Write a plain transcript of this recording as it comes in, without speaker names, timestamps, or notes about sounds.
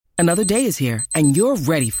Another day is here, and you're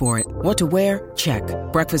ready for it. What to wear? Check.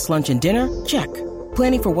 Breakfast, lunch, and dinner? Check.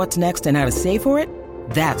 Planning for what's next and how to save for it?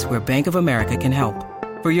 That's where Bank of America can help.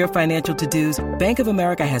 For your financial to-dos, Bank of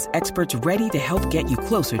America has experts ready to help get you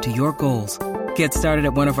closer to your goals. Get started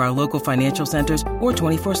at one of our local financial centers or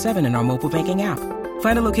 24/7 in our mobile banking app.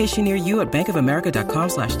 Find a location near you at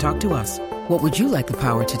bankofamerica.com/talktous. What would you like the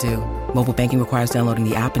power to do? Mobile banking requires downloading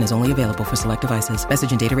the app and is only available for select devices.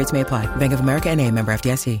 Message and data rates may apply. Bank of America N.A., member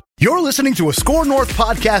FDIC. You're listening to a Score North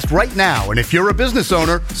podcast right now, and if you're a business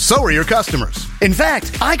owner, so are your customers. In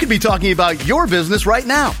fact, I could be talking about your business right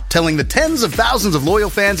now, telling the tens of thousands of loyal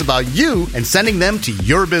fans about you and sending them to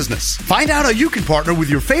your business. Find out how you can partner with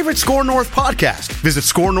your favorite Score North podcast. Visit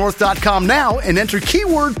scorenorth.com now and enter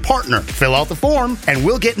keyword partner. Fill out the form, and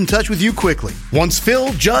we'll get in touch with you quickly. Once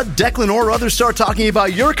Phil, Judd, Declan, or others start talking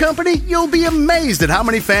about your company, you'll be amazed at how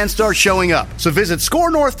many fans start showing up. So visit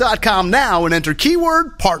scorenorth.com now and enter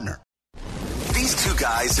keyword partner. These two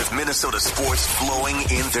guys have Minnesota sports flowing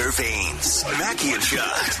in their veins. Mackie and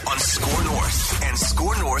Judd on Score North and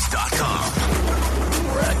scorenorth.com.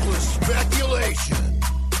 Reckless speculation.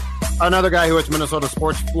 Another guy who has Minnesota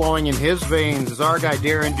sports flowing in his veins is our guy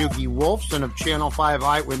Darren Doogie Wolfson of Channel 5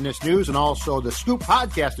 Eyewitness News, and also the Scoop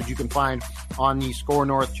podcast that you can find on the Score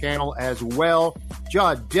North channel as well.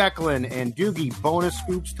 Judd, Declan, and Doogie, bonus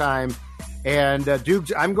Scoops time. And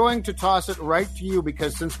Doogs, I'm going to toss it right to you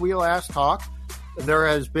because since we last talked, there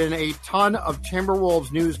has been a ton of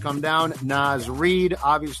Timberwolves news come down. Naz Reid,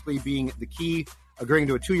 obviously being the key, agreeing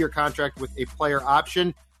to a 2-year contract with a player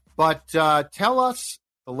option. But tell us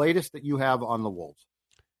the latest that you have on the Wolves.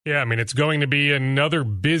 Yeah, I mean, it's going to be another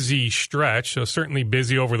busy stretch, so certainly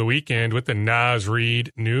busy over the weekend with the Naz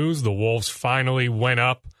Reid news. The Wolves finally went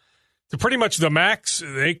up to pretty much the max.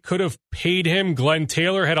 They could have paid him. Glenn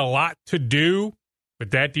Taylor had a lot to do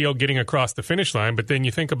with that deal getting across the finish line. But then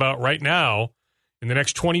you think about right now, in the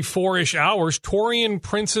next 24-ish hours, Taurean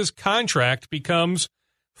Prince's contract becomes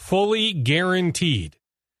fully guaranteed.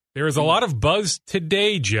 There is a lot of buzz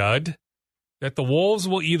today, Judd, that the Wolves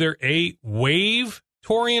will either A, waive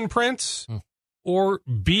Taurean Prince, or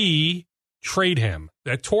B, trade him.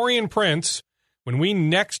 That Taurean Prince, when we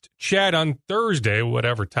next chat on Thursday,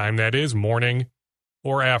 whatever time that is, morning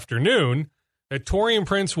or afternoon, that Taurean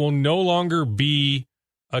Prince will no longer be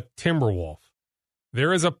a Timberwolf.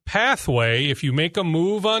 There is a pathway if you make a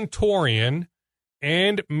move on Taurean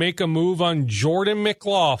and make a move on Jordan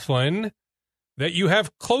McLaughlin that you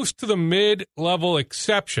have close to the mid-level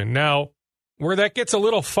exception. Now, where that gets a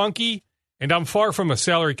little funky, and I'm far from a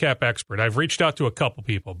salary cap expert, I've reached out to a couple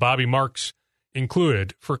people, Bobby Marks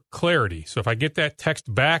included, for clarity. So if I get that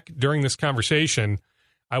text back during this conversation,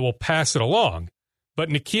 I will pass it along. But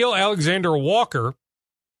Nickeil Alexander-Walker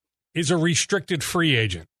is a restricted free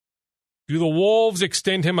agent. Do the Wolves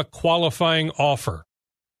extend him a qualifying offer?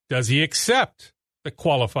 Does he accept the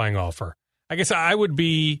qualifying offer? I guess I would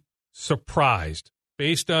be surprised,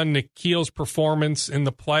 based on Nickeil's performance in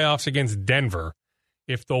the playoffs against Denver,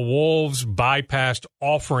 if the Wolves bypassed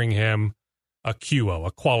offering him a QO,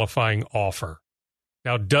 a qualifying offer.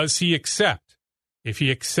 Now, does he accept? If he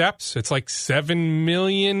accepts, it's like $7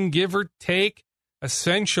 million, give or take,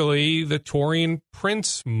 essentially the Taurean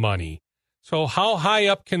Prince money. So how high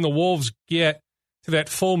up can the Wolves get to that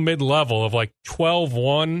full mid-level of like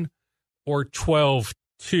 12-1 or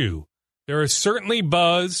 12-2? There is certainly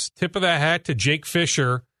buzz, tip of the hat to Jake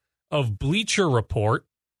Fisher of Bleacher Report,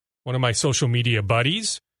 one of my social media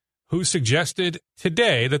buddies, who suggested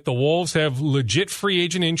today that the Wolves have legit free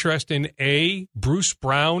agent interest in A, Bruce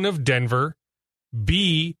Brown of Denver,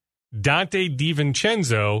 B, Dante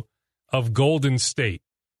DiVincenzo of Golden State.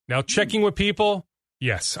 Now, checking with people,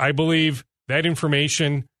 yes, I believe that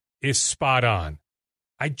information is spot on.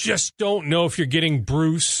 I just don't know if you're getting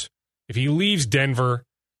Bruce, if he leaves Denver,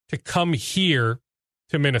 to come here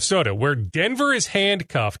to Minnesota. Where Denver is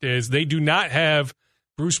handcuffed is they do not have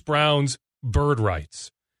Bruce Brown's bird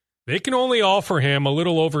rights. They can only offer him a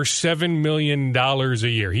little over $7 million a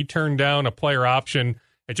year. He turned down a player option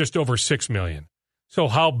at just over $6 million. So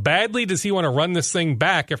how badly does he want to run this thing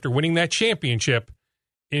back after winning that championship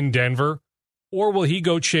in Denver? Or will he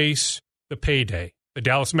go chase the payday? The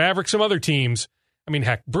Dallas Mavericks, some other teams. I mean,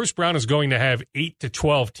 heck, Bruce Brown is going to have 8 to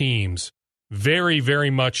 12 teams very,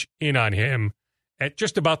 very much in on him at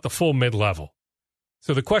just about the full mid-level.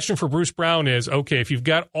 So the question for Bruce Brown is, okay, if you've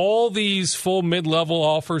got all these full mid-level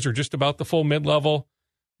offers or just about the full mid-level,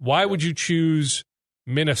 why would you choose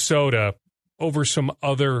Minnesota over some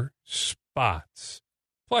other spots?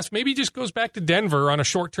 Plus, maybe he just goes back to Denver on a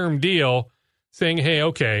short-term deal saying, hey,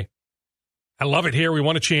 okay, I love it here. We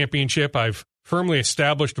won a championship. I've firmly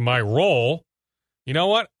established my role. you know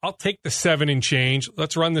what? I'll take the 7 and change.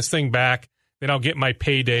 Let's run this thing back. Then I'll get my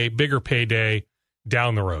payday, bigger payday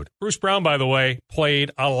down the road. Bruce Brown, by the way,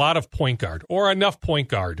 played a lot of point guard or enough point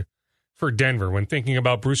guard for Denver. When thinking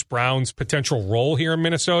about Bruce Brown's potential role here in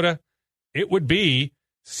Minnesota, it would be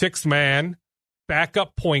 6th man,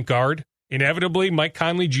 backup point guard. Inevitably, Mike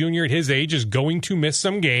Conley Jr. at his age is going to miss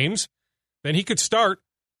some games. Then he could start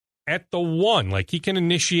at the 1. Like, he can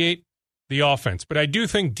initiate the offense. But I do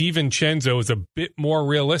think DiVincenzo is a bit more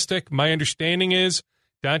realistic. My understanding is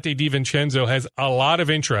Dante DiVincenzo has a lot of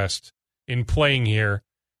interest in playing here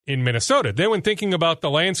in Minnesota. Then when thinking about the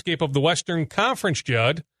landscape of the Western Conference,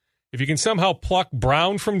 Judd, if you can somehow pluck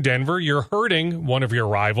Brown from Denver, you're hurting one of your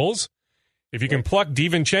rivals. If you can pluck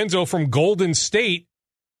DiVincenzo from Golden State,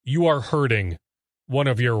 you are hurting one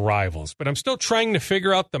of your rivals. But I'm still trying to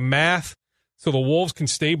figure out the math so the Wolves can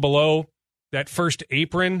stay below that first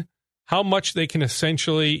apron, how much they can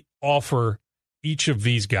essentially offer each of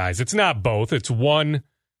these guys. It's not both. It's one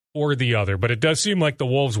or the other. But it does seem like the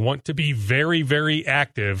Wolves want to be very, very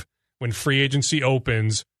active when free agency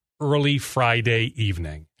opens early Friday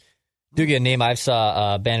evening. Doogie, a name I've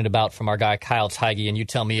saw bandied about from our guy Kyle Teige, and you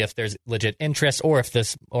tell me if there's legit interest or if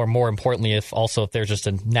this, or more importantly, if there's just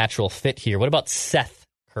a natural fit here. What about Seth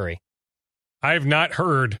Curry? I have not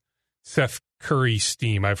heard Seth Curry's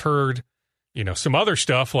steam. I've heard, some other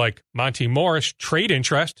stuff like Monty Morris trade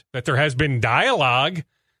interest, that there has been dialogue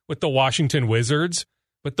with the Washington Wizards,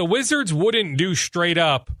 but the Wizards wouldn't do straight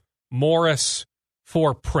up Morris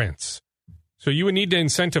for Prince. So you would need to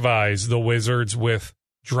incentivize the Wizards with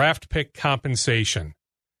draft pick compensation.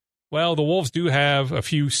 Well, the Wolves do have a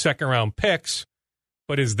few second-round picks,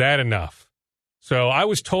 but is that enough? So I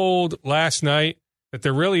was told last night that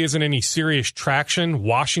there really isn't any serious traction,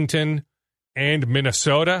 Washington and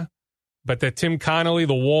Minnesota, but that Tim Connolly,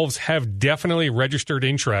 the Wolves, have definitely registered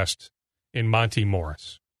interest in Monty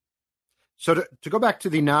Morris. So to go back to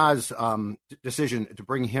the Naz decision to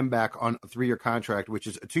bring him back on a 3-year contract, which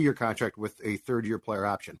is a 2-year contract with a 3rd-year player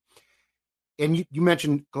option. And you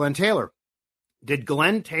mentioned Glenn Taylor. Did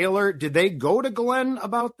they go to Glenn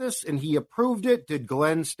about this and he approved it? Did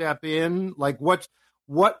Glenn step in? Like, what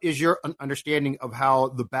is your understanding of how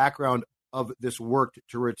the background of this worked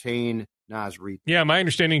to retain Naz Reid? Yeah, my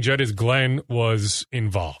understanding, Judd, is Glenn was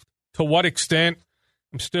involved. To what extent?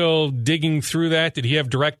 I'm still digging through that. Did he have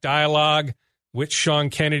direct dialogue with Sean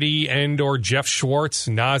Kennedy and or Jeff Schwartz,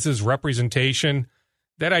 Naz's representation?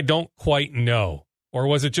 That I don't quite know. Or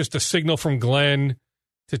was it just a signal from Glenn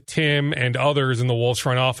to Tim and others in the Wolves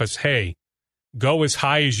front office, hey, go as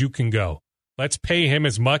high as you can go. Let's pay him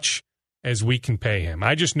as much as we can pay him.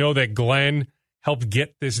 I just know that Glenn helped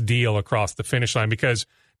get this deal across the finish line because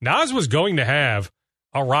Naz was going to have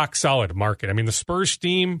a rock-solid market. I mean, the Spurs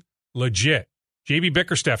team, legit. J.B.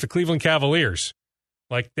 Bickerstaff, the Cleveland Cavaliers,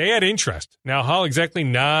 like they had interest. Now, how exactly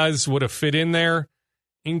Naz would have fit in there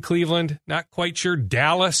in Cleveland, not quite sure.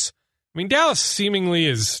 Dallas, I mean, Dallas seemingly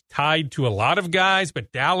is tied to a lot of guys,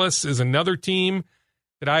 but Dallas is another team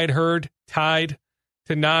that I had heard tied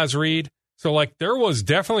to Naz Reid. So, like, there was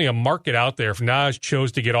definitely a market out there if Naz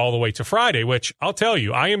chose to get all the way to Friday, which I'll tell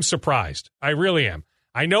you, I am surprised. I really am.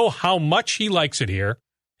 I know how much he likes it here.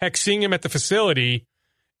 Heck, seeing him at the facility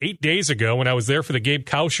 8 days ago when I was there for the Gabe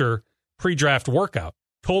Kauscher pre-draft workout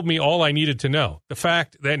told me all I needed to know. The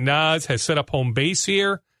fact that Naz has set up home base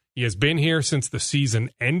here, he has been here since the season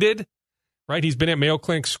ended, right? He's been at Mayo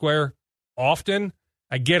Clinic Square often.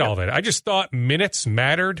 I get all that. I just thought minutes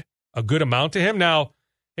mattered a good amount to him. Now,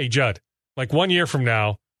 hey, Judd, like 1 year from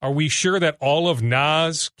now, are we sure that all of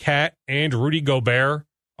Naz, Kat, and Rudy Gobert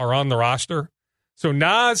are on the roster? So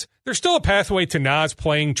Naz, there's still a pathway to Naz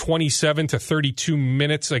playing 27 to 32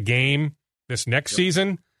 minutes a game this next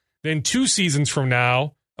season. Then 2 seasons from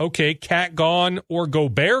now, okay, Kat gone or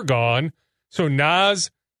Gobert gone. So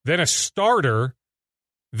Naz, then a starter,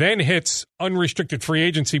 then hits unrestricted free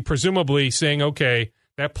agency, presumably saying, okay,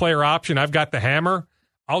 that player option, I've got the hammer.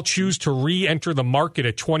 I'll choose to re-enter the market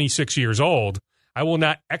at 26 years old. I will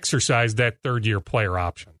not exercise that 3rd-year player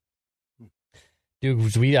option.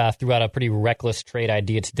 Dude, we threw out a pretty reckless trade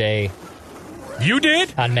idea today. You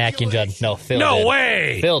did? On Mackey and Judd. No, Phil did. No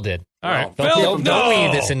way. Phil did. All right. Don't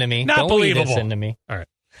weed this into me. Not believable. Weed this into me. All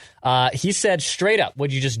right. He said straight up,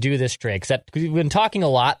 would you just do this trade? Because we've been talking a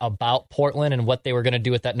lot about Portland and what they were going to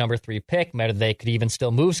do with that number 3 pick. Whether they could even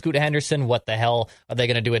still move Scoot Henderson. What the hell are they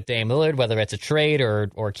going to do with Dame Lillard, whether it's a trade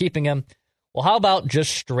or keeping him? Well, how about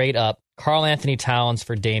just straight up Karl Anthony Towns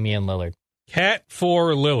for Damian Lillard? Cat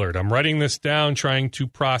for Lillard. I'm writing this down, trying to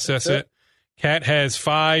process it. Cat has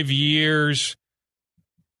 5 years.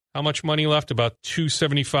 How much money left? About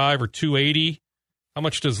 $275 or $280. How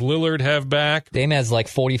much does Lillard have back? Dame has like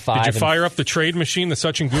 45. Did you fire up the trade machine, the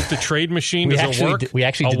Sachin Gupta trade machine? Does it work? We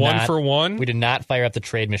actually did one not. For one? We did not fire up the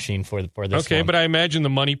trade machine for this Okay, one. but I imagine the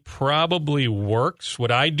money probably works.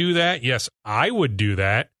 Would I do that? Yes, I would do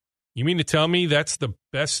that. You mean to tell me that's the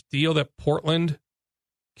best deal that Portland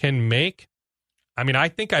can make? I mean, I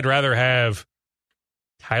think I'd rather have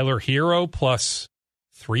Tyler Hero plus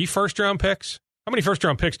 3 first-round picks. How many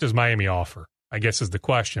first-round picks does Miami offer, I guess is the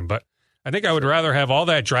question. But I think I would rather have all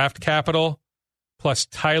that draft capital plus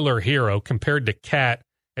Tyler Hero compared to Cat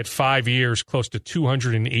at 5 years, close to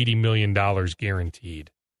 $280 million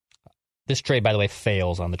guaranteed. This trade, by the way,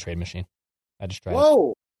 fails on the trade machine. I just tried.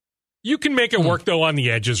 Whoa. You can make it work, though, on the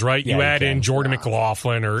edges, right? Yeah, you you add in can. Jordan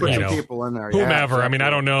McLaughlin or Put some people in there. whomever. Yeah, exactly. I mean, I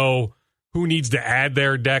don't know who needs to add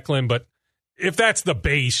there, Declan, but if that's the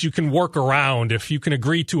base, you can work around. If you can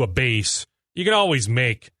agree to a base, you can always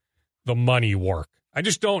make the money work. I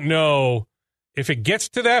just don't know if it gets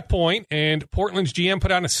to that point, and Portland's GM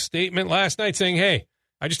put out a statement last night saying, hey,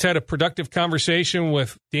 I just had a productive conversation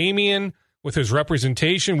with Damian, with his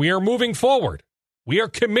representation. We are moving forward. We are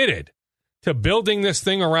committed to building this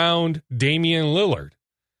thing around Damian Lillard.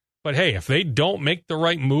 But hey, if they don't make the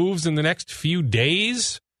right moves in the next few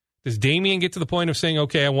days, does Damian get to the point of saying,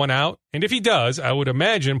 okay, I want out? And if he does, I would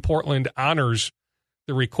imagine Portland honors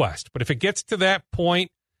the request. But if it gets to that point,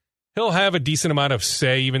 he'll have a decent amount of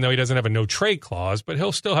say, even though he doesn't have a no-trade clause, but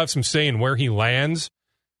he'll still have some say in where he lands.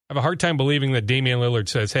 I have a hard time believing that Damian Lillard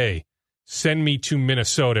says, hey, send me to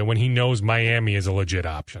Minnesota when he knows Miami is a legit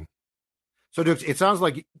option. So, Dukes, it sounds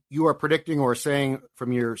like you are predicting or saying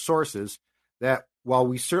from your sources that while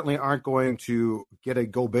we certainly aren't going to get a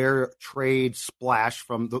Gobert trade splash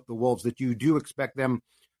from the Wolves, that you do expect them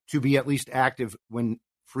to be at least active when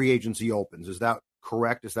free agency opens. Is that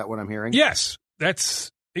correct? Is that what I'm hearing? Yes,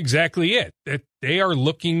 that's exactly it. That they are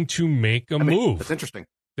looking to make a move. That's interesting.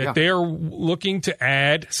 That they are looking to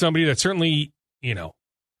add somebody that certainly,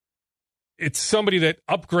 it's somebody that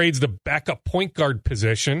upgrades the backup point guard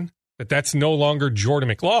position. That's no longer Jordan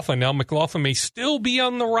McLaughlin. Now, McLaughlin may still be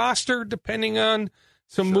on the roster depending on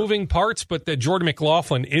some moving parts, but that Jordan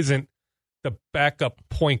McLaughlin isn't the backup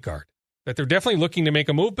point guard. That they're definitely looking to make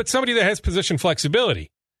a move, but somebody that has position flexibility,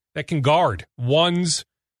 that can guard ones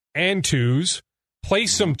and twos, play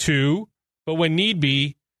some two, but when need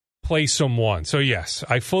be, play some one. So, yes,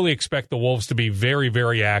 I fully expect the Wolves to be very,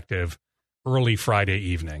 very active early Friday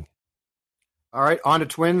evening. All right, on to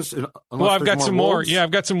Twins. Well, I've got some more. Yeah,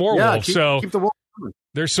 I've got some more Wolves. Keep the Wolves coming.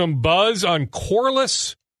 There's some buzz on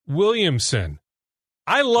Corliss Williamson.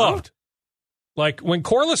 I loved, when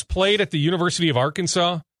Corliss played at the University of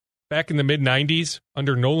Arkansas back in the mid-'90s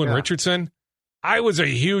under Nolan Richardson, I was a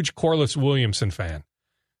huge Corliss Williamson fan.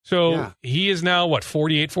 So he is now,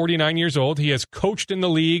 48, 49 years old. He has coached in the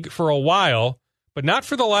league for a while, but not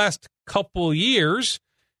for the last couple years.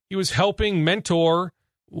 He was helping mentor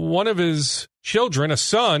one of his children, a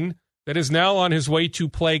son, that is now on his way to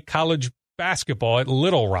play college basketball at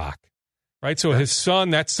Little Rock, right? So his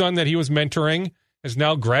son, that son that he was mentoring, has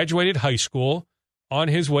now graduated high school on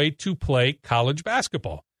his way to play college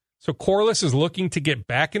basketball. So Corliss is looking to get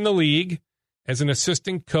back in the league as an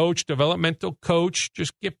assistant coach, developmental coach,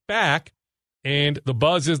 just get back. And the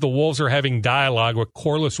buzz is the Wolves are having dialogue with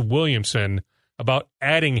Corliss Williamson about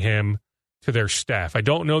adding him to their staff. I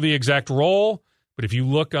don't know the exact role, but if you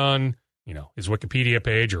look on, his Wikipedia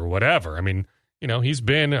page or whatever, I mean, he's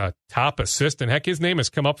been a top assistant. Heck, his name has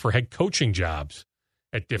come up for head coaching jobs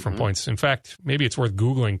at different points. In fact, maybe it's worth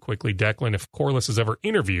Googling quickly, Declan, if Corliss has ever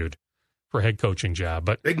interviewed for a head coaching job.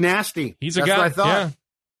 But Big Nasty. He's a That's guy. what I thought. Yeah.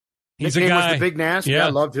 He's a guy. Was the Big Nasty. Yeah. I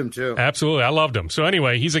loved him too. Absolutely. I loved him. So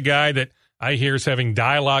anyway, he's a guy that I hear is having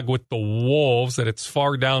dialogue with the Wolves, that it's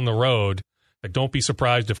far down the road. But don't be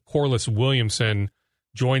surprised if Corliss Williamson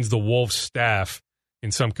joins the Wolves staff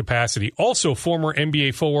in some capacity. Also, former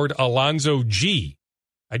NBA forward Alonzo G.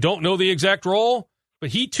 I don't know the exact role, but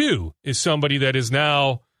he too is somebody that is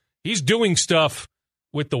now, he's doing stuff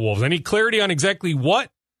with the Wolves. Any clarity on exactly what?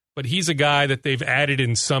 But he's a guy that they've added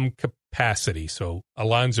in some capacity. So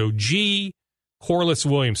Alonzo G, Corliss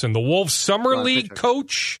Williamson, the Wolves Summer League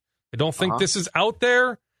coach. I don't think this is out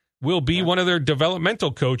there. Will be one of their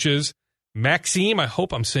developmental coaches, Maxime. I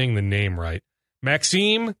hope I'm saying the name right.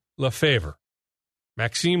 Maxime Lefebvre.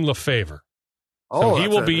 Maxime Lefebvre. Oh, so he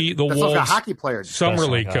will be the Wolves like a hockey player. Summer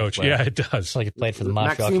League coach. Player. Yeah, it does. It's like he played for the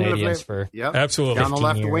Montreal Canadiens for absolutely. Down the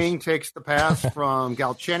left years. wing, takes the pass from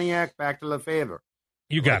Galchenyuk back to Lefebvre.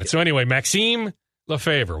 You got it. So anyway, Maxime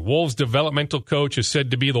Lefebvre, Wolves developmental coach, is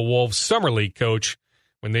said to be the Wolves Summer League coach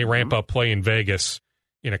when they ramp up play in Vegas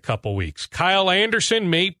in a couple weeks. Kyle Anderson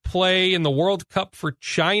may play in the World Cup for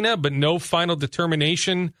China, but no final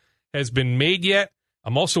determination has been made yet.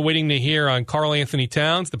 I'm also waiting to hear on Karl Anthony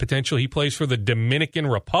Towns, the potential he plays for the Dominican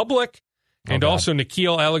Republic, and also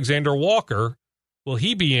Nickeil Alexander-Walker. Will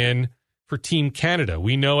he be in for Team Canada?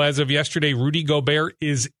 We know as of yesterday, Rudy Gobert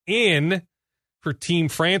is in for Team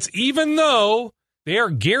France, even though they are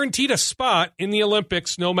guaranteed a spot in the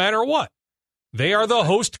Olympics no matter what. They are the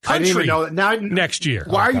host country next year.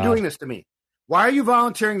 Why are you doing this to me? Why are you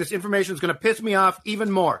volunteering this information? It's going to piss me off even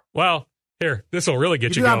more. Well, here, this will really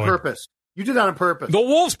get you going. You did that on purpose. You did that on purpose. The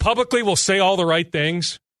Wolves publicly will say all the right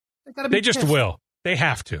things. They just will. They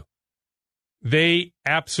have to. They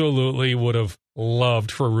absolutely would have loved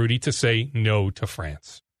for Rudy to say no to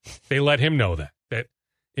France. They let him know that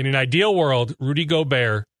in an ideal world, Rudy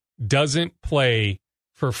Gobert doesn't play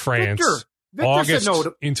for France Victor August said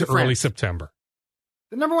no into France. Early September.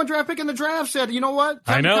 The number one draft pick in the draft said, you know what?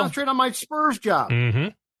 Time to concentrate on my Spurs job. Mm-hmm.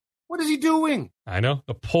 What is he doing? I know.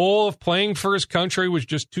 The pull of playing for his country was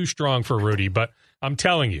just too strong for Rudy, but I'm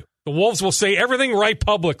telling you, the Wolves will say everything right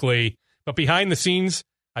publicly, but behind the scenes,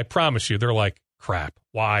 I promise you, they're like, crap,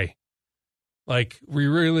 why? Like, we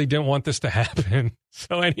really didn't want this to happen.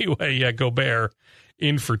 So anyway, yeah, Gobert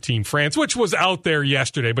in for Team France, which was out there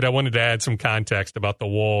yesterday, but I wanted to add some context about the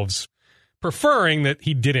Wolves preferring that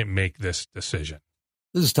he didn't make this decision.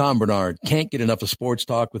 This is Tom Bernard. Can't get enough of sports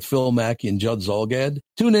talk with Phil Mackey and Judd Zolgad?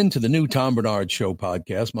 Tune in to the new Tom Bernard Show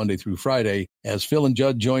podcast Monday through Friday as Phil and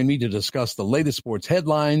Judd join me to discuss the latest sports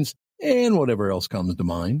headlines and whatever else comes to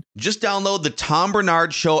mind. Just download the Tom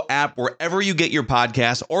Bernard Show app wherever you get your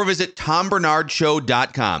podcasts or visit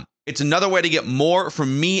tombernardshow.com. It's another way to get more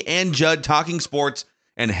from me and Judd talking sports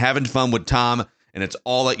and having fun with Tom, and it's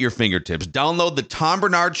all at your fingertips. Download the Tom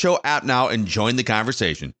Bernard Show app now and join the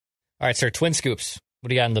conversation. All right, sir, Twin Scoops. What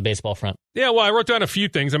do you got on the baseball front? Yeah, well, I wrote down a few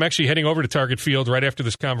things. I'm actually heading over to Target Field right after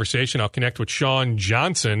this conversation. I'll connect with Sean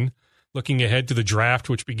Johnson, looking ahead to the draft,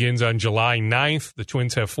 which begins on July 9th. The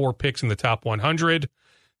Twins have 4 picks in the top 100,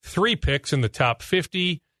 3 picks in the top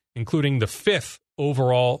 50, including the 5th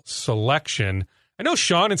overall selection. I know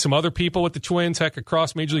Sean and some other people with the Twins, heck,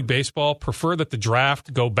 across Major League Baseball, prefer that the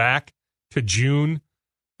draft go back to June,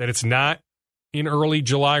 that it's not in early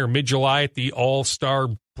July or mid-July at the All-Star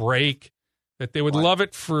break. That they would love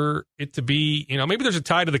it for it to be, maybe there's a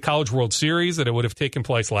tie to the College World Series that it would have taken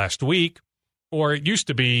place last week, or it used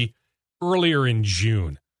to be earlier in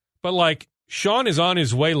June. But like Sean is on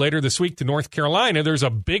his way later this week to North Carolina, there's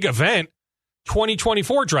a big event,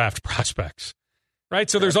 2024 draft prospects, right?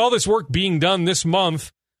 So there's all this work being done this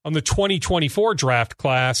month on the 2024 draft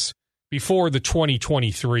class before the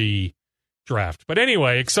 2023 draft. But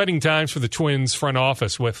anyway, exciting times for the Twins front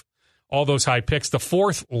office with all those high picks, the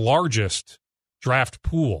 4th largest draft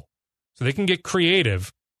pool. So they can get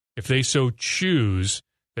creative if they so choose,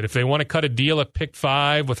 that if they want to cut a deal at pick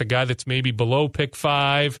 5 with a guy that's maybe below pick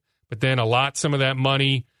 5, but then allot some of that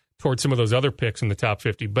money towards some of those other picks in the top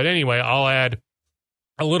 50. But anyway, I'll add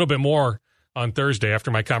a little bit more on Thursday after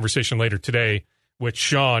my conversation later today with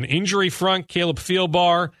Sean. Injury front, Caleb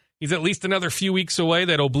Thielbar, he's at least another few weeks away,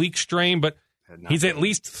 that oblique strain, but he's at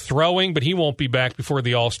least throwing, but he won't be back before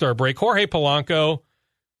the All-Star break. Jorge Polanco,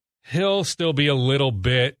 he'll still be a little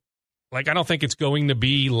bit, I don't think it's going to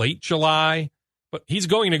be late July, but he's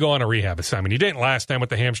going to go on a rehab assignment. He didn't last time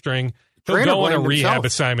with the hamstring. He'll go on a rehab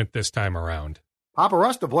assignment this time around. Papa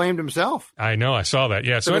Rusta blamed himself. I know, I saw that.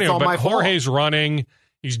 Yeah, so anyway, but Jorge's running.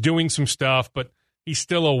 He's doing some stuff, but he's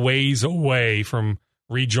still a ways away from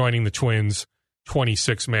rejoining the Twins'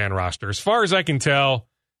 26-man roster. As far as I can tell,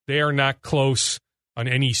 they are not close on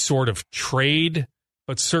any sort of trade,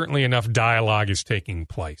 but certainly enough dialogue is taking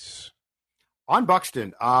place. On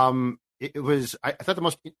Buxton, it was, I thought the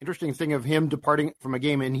most interesting thing of him departing from a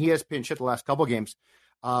game, and he has pinch hit the last couple games,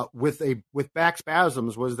 with back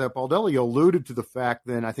spasms, was that Baldelli alluded to the fact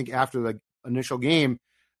then, I think after the initial game,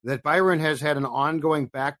 that Byron has had an ongoing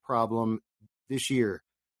back problem this year.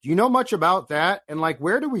 Do you know much about that? And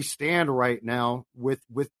where do we stand right now with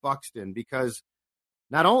Buxton? Because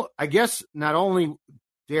not only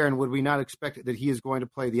Darren, would we not expect that he is going to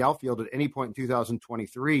play the outfield at any point in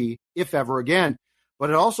 2023, if ever again? But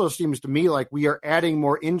it also seems to me like we are adding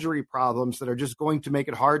more injury problems that are just going to make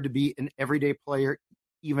it hard to be an everyday player,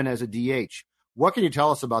 even as a DH. What can you tell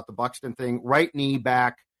us about the Buxton thing? Right knee,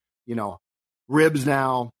 back, ribs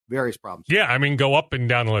now, various problems. Yeah, go up and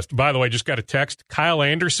down the list. By the way, just got a text. Kyle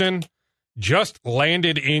Anderson just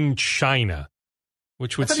landed in China,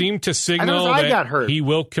 which would seem to signal that he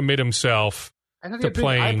will commit himself to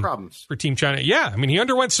playing for Team China. Yeah, he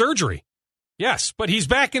underwent surgery. Yes, but he's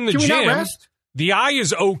back in the gym. The eye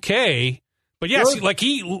is okay, But yes,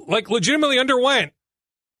 he legitimately underwent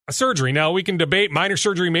a surgery. Now, we can debate minor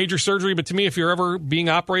surgery, major surgery, but to me, if you're ever being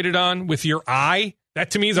operated on with your eye,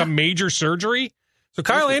 that to me is a major surgery. So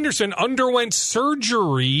Kyle Anderson underwent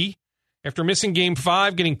surgery after missing Game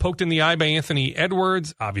 5, getting poked in the eye by Anthony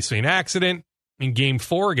Edwards, obviously an accident, in Game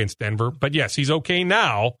 4 against Denver. But yes, he's okay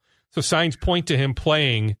now, so signs point to him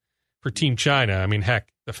playing for Team China. I mean,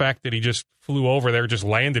 heck, the fact that he just flew over there, just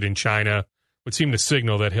landed in China, would seem to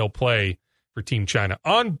signal that he'll play for Team China.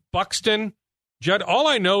 On Buxton, Judd, all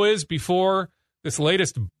I know is before this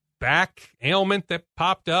latest back ailment that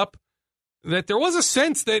popped up, that there was a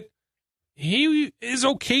sense that he is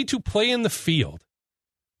okay to play in the field.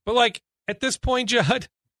 But, at this point, Judd,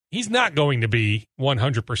 he's not going to be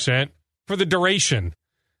 100% for the duration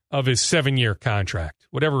of his 7-year contract.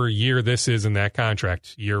 Whatever year this is in that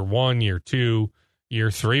contract, year 1, year 2,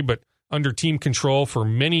 year 3, but under team control for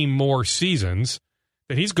many more seasons,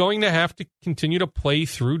 that he's going to have to continue to play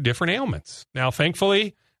through different ailments. Now,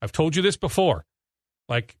 thankfully, I've told you this before,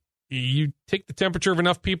 you take the temperature of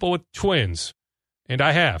enough people with Twins, and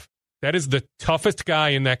I have. That is the toughest guy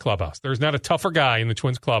in that clubhouse. There's not a tougher guy in the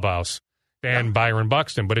Twins clubhouse than Byron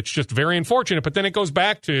Buxton, but it's just very unfortunate. But then it goes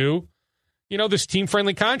back to, this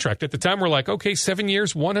team-friendly contract. At the time, we're like, okay, 7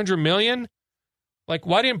 years, $100 million?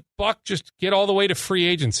 Why didn't Buck just get all the way to free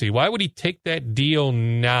agency? Why would he take that deal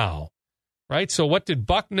now? Right? So what did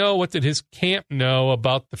Buck know? What did his camp know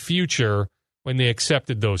about the future when they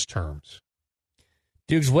accepted those terms?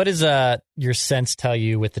 Dukes, what does your sense tell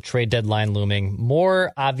you with the trade deadline looming?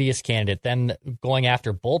 More obvious candidate, them going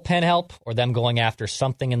after bullpen help or them going after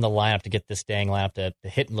something in the lineup to get this dang lineup to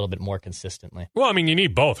hit a little bit more consistently? Well, you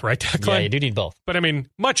need both, right, Declan? Yeah, you do need both. But,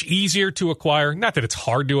 much easier to acquire. Not that it's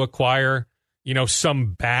hard to acquire,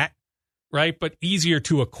 some bat, right? But easier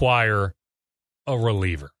to acquire a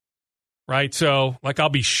reliever, right? So, I'll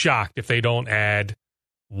be shocked if they don't add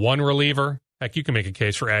one reliever. Heck, you can make a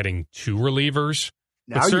case for adding 2 relievers.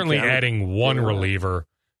 But certainly adding one reliever,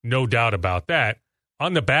 no doubt about that.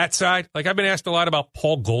 On the bat side, I've been asked a lot about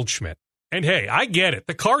Paul Goldschmidt. And hey, I get it.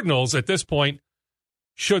 The Cardinals at this point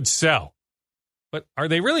should sell. But are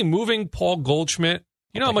they really moving Paul Goldschmidt?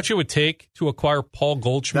 You know how much it would take to acquire Paul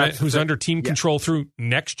Goldschmidt, who's under team control through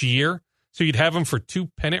next year? So you'd have him for 2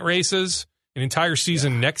 pennant races, an entire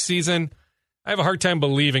season next season. I have a hard time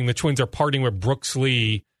believing the Twins are parting with Brooks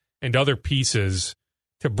Lee and other pieces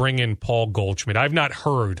to bring in Paul Goldschmidt. I've not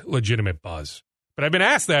heard legitimate buzz. But I've been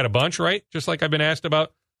asked that a bunch, right? Just like I've been asked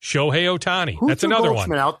about Shohei Ohtani. That's another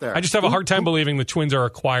one. Out there? I just have a hard time believing the Twins are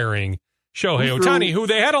acquiring Shohei Ohtani, who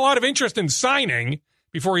they had a lot of interest in signing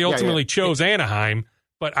before he ultimately chose Anaheim.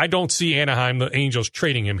 But I don't see Anaheim, the Angels,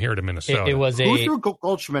 trading him here to Minnesota. Who threw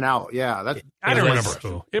Goldschmidt out? Yeah, I don't remember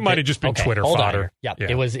who. It might have just been Twitter fodder. Yeah,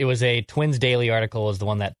 it was a Twins Daily article was the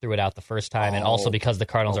one that threw it out the first time, and also because the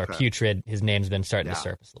Cardinals are putrid, his name's been starting to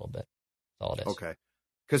surface a little bit. That's all it is. Okay,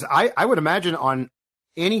 because I would imagine on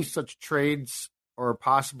any such trades or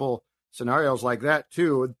possible scenarios like that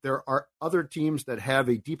too, there are other teams that have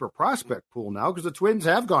a deeper prospect pool now because the Twins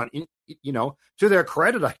have gone in, to their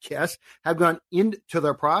credit, I guess, have gone into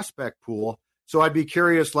their prospect pool. So I'd be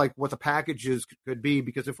curious, what the packages could be,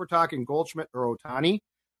 because if we're talking Goldschmidt or Ohtani,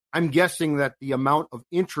 I'm guessing that the amount of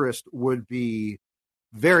interest would be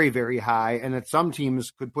very, very high, and that some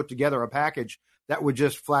teams could put together a package that would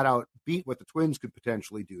just flat out beat what the Twins could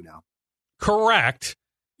potentially do now. Correct.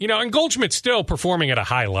 And Goldschmidt's still performing at a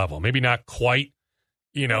high level. Maybe not quite,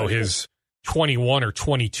 his 21 or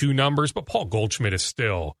 22 numbers, but Paul Goldschmidt is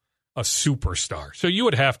still a superstar. So you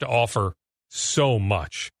would have to offer so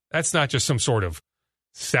much. That's not just some sort of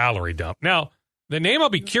salary dump. Now, the name I'll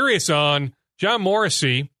be curious on, John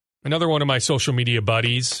Morrissey, another one of my social media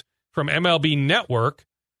buddies from MLB Network,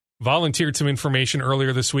 volunteered some information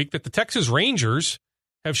earlier this week that the Texas Rangers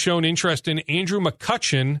have shown interest in Andrew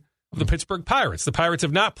McCutchen of the Pittsburgh Pirates. The Pirates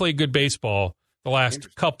have not played good baseball the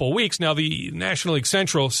last couple weeks. Now, the National League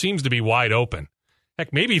Central seems to be wide open.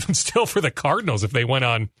 Heck, maybe even still for the Cardinals if they went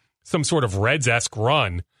on some sort of Reds-esque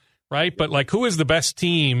run, right? But, who is the best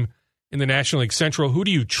team in the National League Central? Who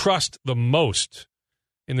do you trust the most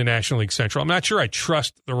in the National League Central? I'm not sure I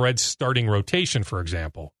trust the Reds' starting rotation, for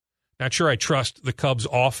example. Not sure I trust the Cubs'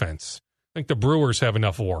 offense. I think the Brewers have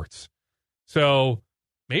enough warts. So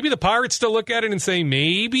maybe the Pirates still look at it and say,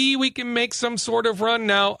 maybe we can make some sort of run.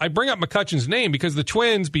 Now, I bring up McCutchen's name because the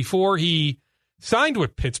Twins, before he signed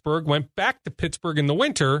with Pittsburgh, went back to Pittsburgh in the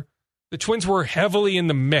winter. The Twins were heavily in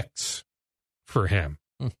the mix for him.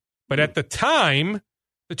 But at the time,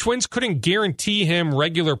 the Twins couldn't guarantee him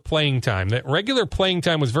regular playing time. That regular playing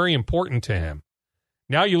time was very important to him.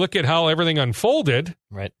 Now you look at how everything unfolded.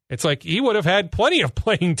 Right. It's like he would have had plenty of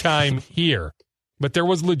playing time here. But there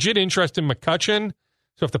was legit interest in McCutchen.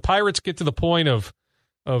 So if the Pirates get to the point of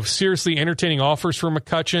seriously entertaining offers for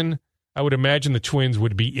McCutchen, I would imagine the Twins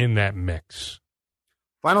would be in that mix.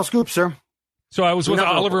 Final scoop, sir. So I was with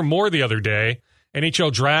Oliver Moore the other day.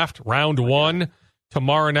 NHL Draft, round 1.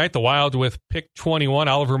 Tomorrow night, the Wild with pick 21.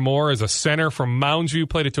 Oliver Moore is a center from Mounds View,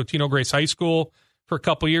 played at Totino Grace High School for a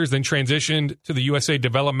couple years, then transitioned to the USA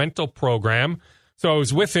Developmental Program. So I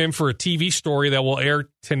was with him for a TV story that will air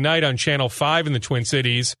tonight on Channel 5 in the Twin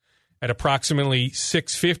Cities at approximately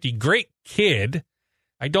 6:50. Great kid.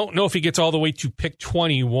 I don't know if he gets all the way to pick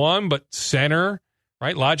 21, but center,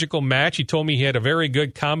 right? Logical match. He told me he had a very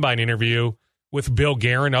good combine interview with Bill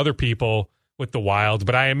Guerin, other people with the Wild,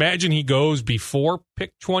 but I imagine he goes before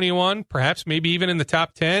pick 21, perhaps maybe even in the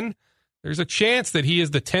top 10. There's a chance that he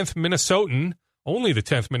is the 10th Minnesotan, only the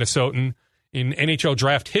 10th Minnesotan in NHL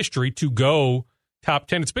draft history to go top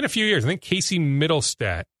 10. It's been a few years. I think Casey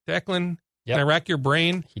Middlestat. Declan, can I rack your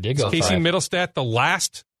brain? He did go Casey 5. Middlestat, the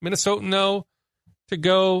last Minnesotan, though, to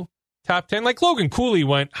go top 10. Like Logan Cooley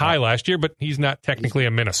went high last year, but he's not technically a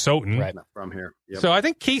Minnesotan. Right, from here. Yep. So I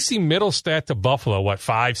think Casey Middlestat to Buffalo,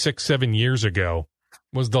 5, 6, 7 years ago,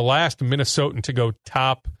 was the last Minnesotan to go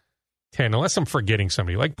top 10, unless I'm forgetting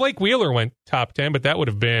somebody. Like Blake Wheeler went top 10, but that would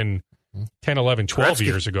have been 10, 11, 12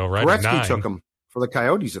 years ago, right? Gretzky took him for the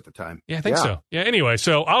Coyotes at the time. Yeah, I think so. Yeah, anyway,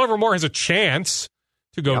 so Oliver Moore has a chance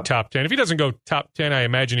to go top 10. If he doesn't go top 10, I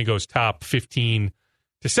imagine he goes top 15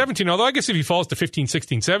 to 17. Although I guess if he falls to 15,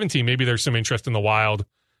 16, 17, maybe there's some interest in the Wild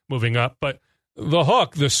moving up. But the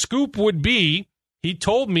hook, the scoop would be, he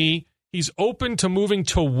told me he's open to moving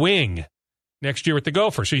to wing next year with the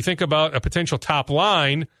Gophers. So you think about a potential top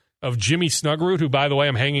line of Jimmy Snuggerud, who, by the way,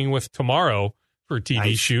 I'm hanging with tomorrow for a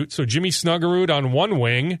TV shoot. So Jimmy Snuggerud on one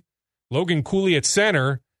wing, Logan Cooley at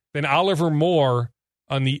center, then Oliver Moore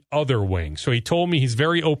on the other wing. So he told me he's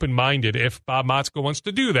very open-minded, if Bob Motzko wants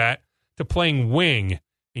to do that, to playing wing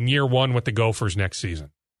in year 1 with the Gophers next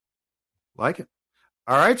season. Like it.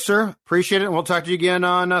 All right, sir. Appreciate it. And we'll talk to you again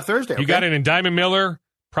on Thursday. You got it. And Diamond Miller,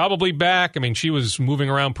 probably back. I mean, she was moving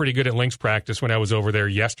around pretty good at Lynx practice when I was over there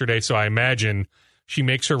yesterday, so I imagine she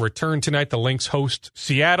makes her return tonight. The Lynx host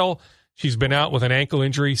Seattle. She's been out with an ankle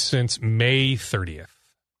injury since May 30th.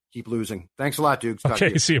 Keep losing. Thanks a lot, Dukes.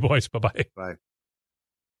 Okay, see you, boys. Bye-bye. Bye.